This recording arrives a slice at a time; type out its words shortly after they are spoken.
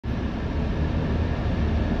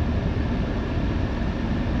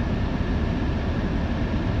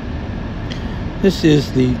This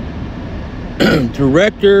is the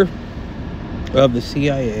director of the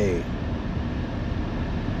CIA.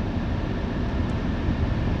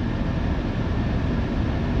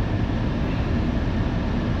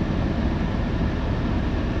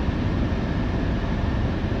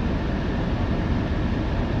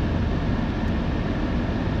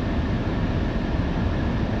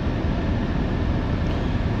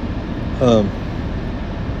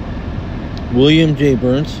 William J.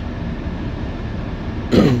 Burns.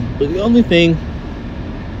 But the only thing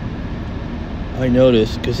I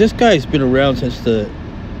noticed, because this guy's been around since the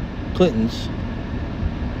Clintons,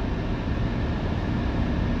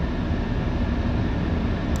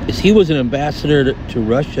 is he was an ambassador to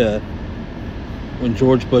Russia when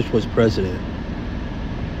George Bush was president.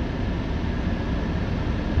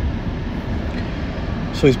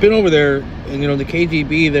 So he's been over there, and you know, the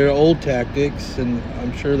KGB, their old tactics, and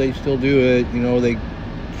I'm sure they still do it, you know, they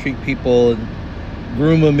treat people and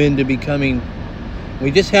groom them into becoming.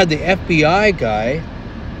 We just had the FBI guy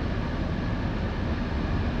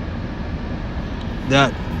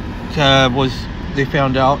that they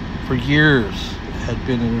found out for years had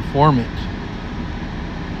been an informant,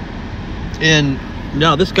 and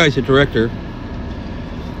now this guy's a director.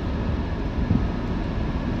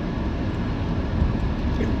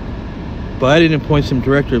 Biden appoints him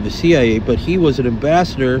director of the CIA, but he was an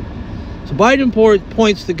ambassador. So Biden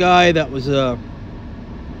appoints the guy that was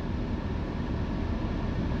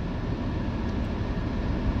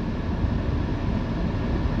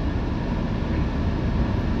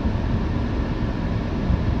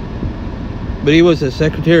but he was a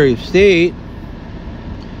Secretary of State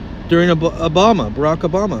during Barack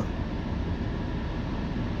Obama.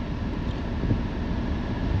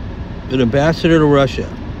 An ambassador to Russia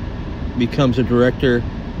becomes a director.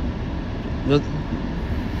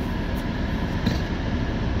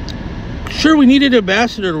 Sure, we needed an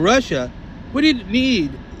ambassador to Russia. We didn't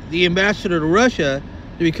need the ambassador to Russia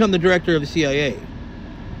to become the director of the CIA.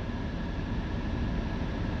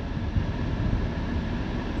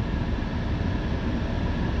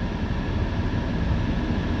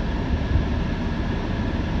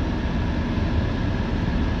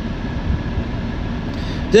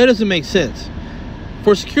 That doesn't make sense.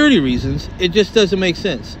 For security reasons, it just doesn't make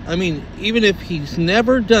sense. I mean, even if he's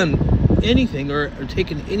never done anything or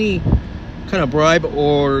taken any kind of bribe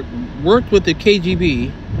or worked with the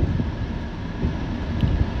KGB,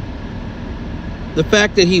 the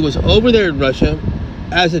fact that he was over there in Russia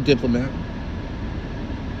as a diplomat,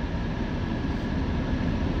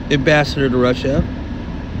 ambassador to Russia,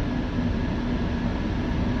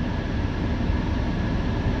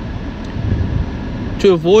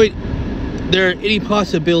 to avoid any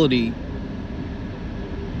possibility,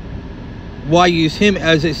 why use him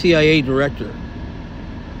as a CIA director?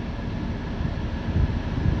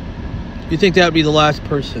 You think that would be the last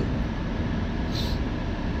person?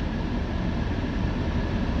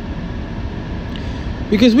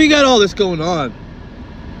 Because we got all this going on,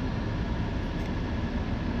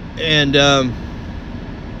 and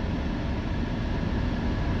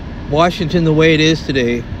Washington the way it is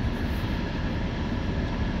today,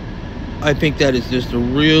 I think that is just a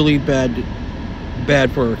really bad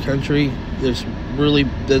for our country. There's really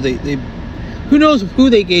who knows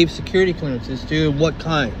who they gave security clearances to and what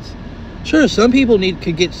kinds. Sure, some people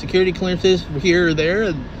could get security clearances here or there,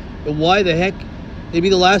 and why the heck they'd be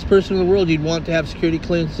the last person in the world you'd want to have security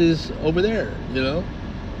clearances over there, you know?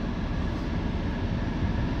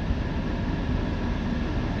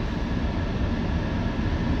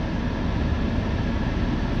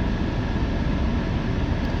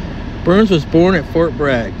 Burns was born at Fort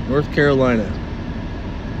Bragg, North Carolina.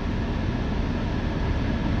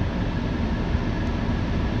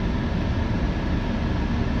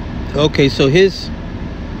 Okay, so his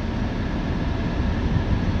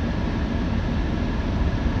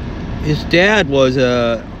dad was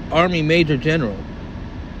a Army Major General.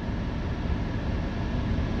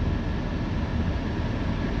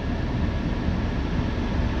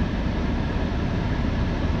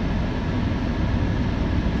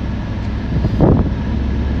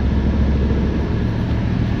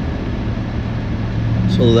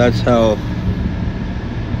 So that's how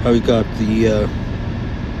he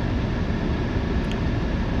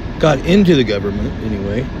got into the government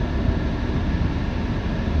anyway.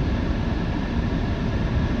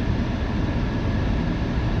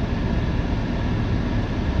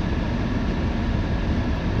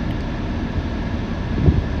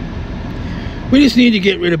 We just need to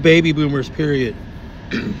get rid of baby boomers, period.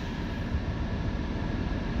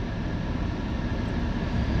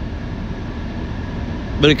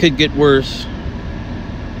 But it could get worse.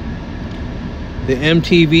 The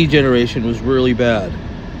MTV generation was really bad.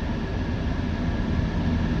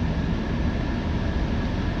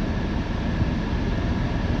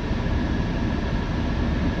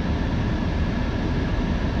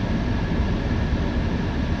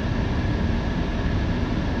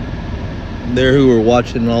 There who were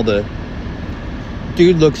watching all the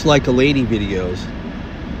dude looks like a lady videos.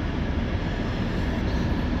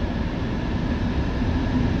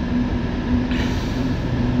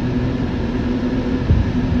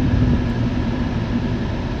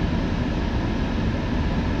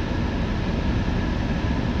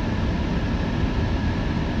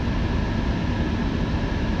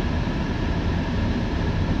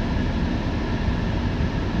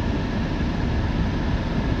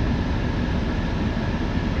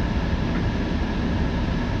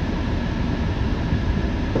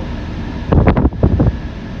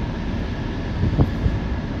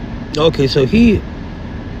 Okay, so he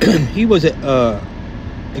was a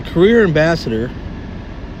career ambassador,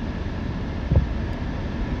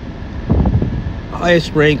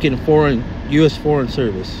 highest rank in U.S. Foreign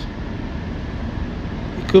Service,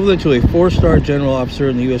 equivalent to a 4-star general officer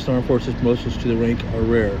in the U.S. Armed Forces. Promotions to the rank are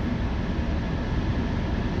rare.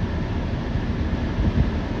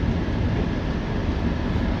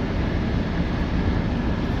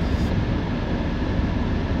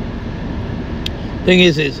 Thing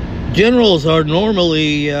is generals are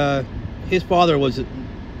normally, his father was a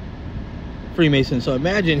Freemason, so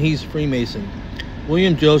imagine he's Freemason.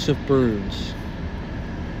 William Joseph Burns.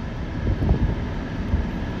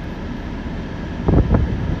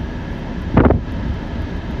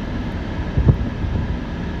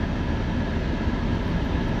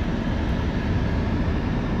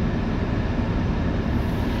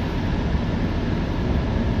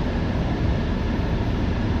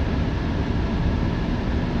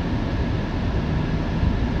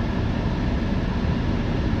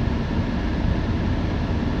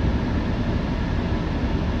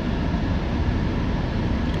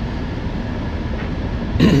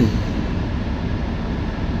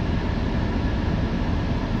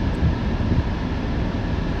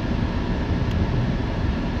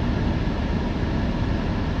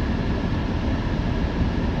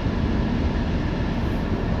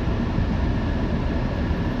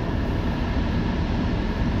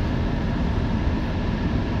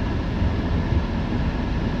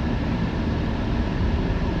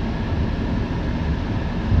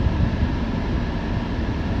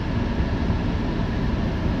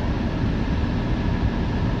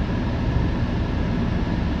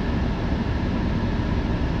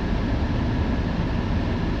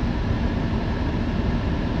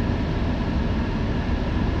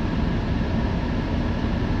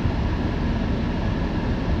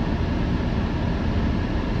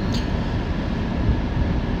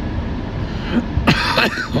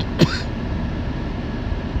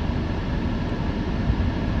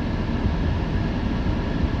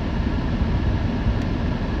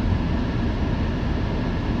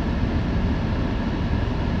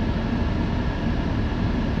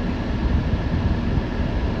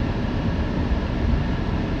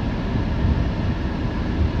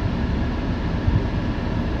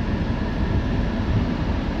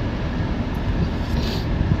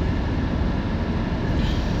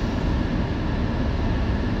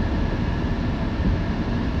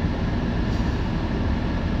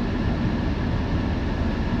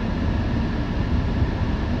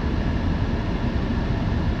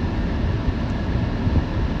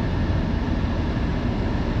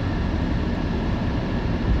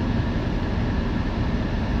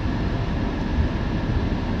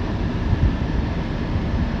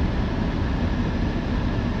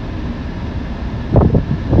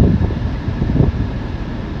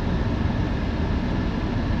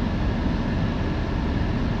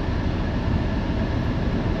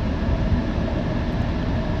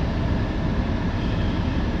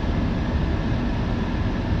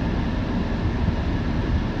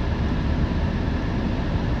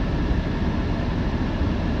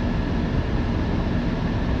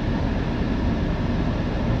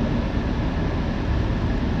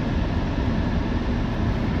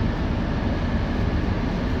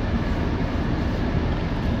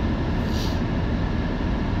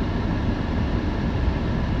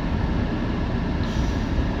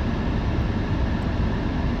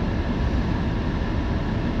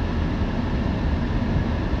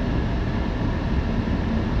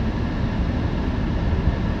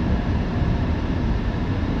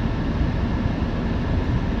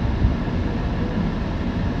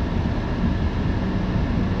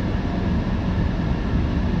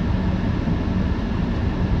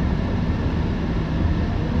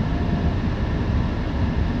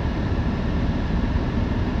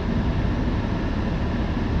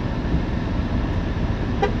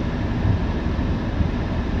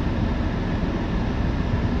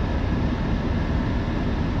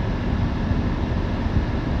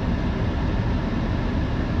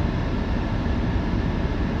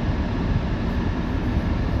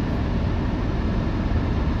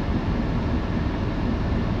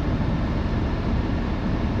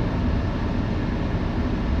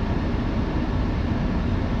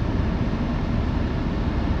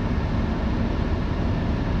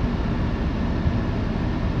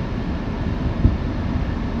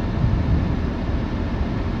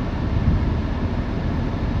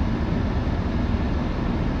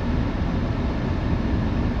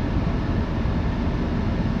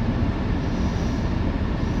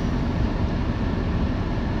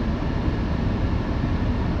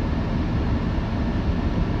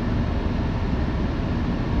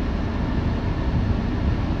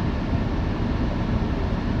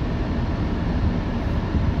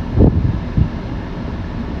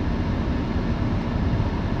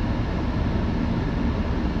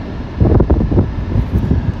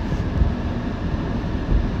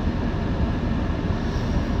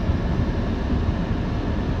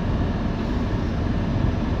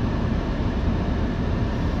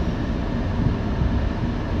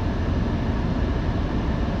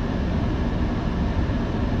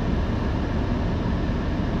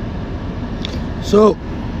 So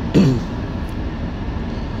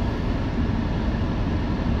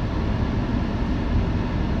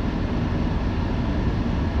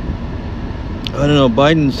I don't know,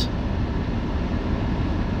 Biden's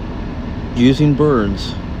using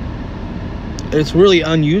birds. It's really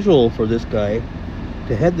unusual for this guy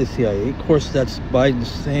to head the CIA. Of course, that's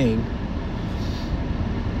Biden's thing.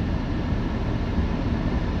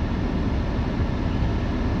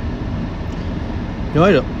 No,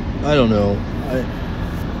 I don't know.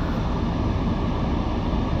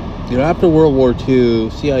 After World War II,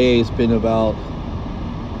 CIA has been about,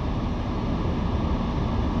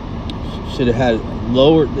 should have had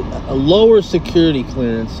a lower security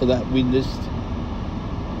clearance, so that we just,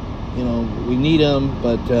 we need them,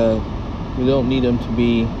 but we don't need them to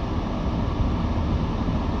be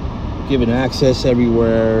given access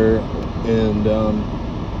everywhere, and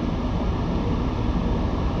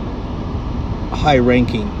high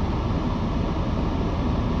ranking.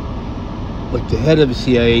 Like the head of the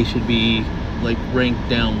CIA should be like ranked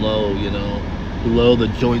down low, below the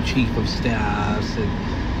Joint Chief of Staffs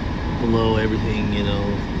and below everything,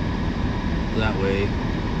 that way.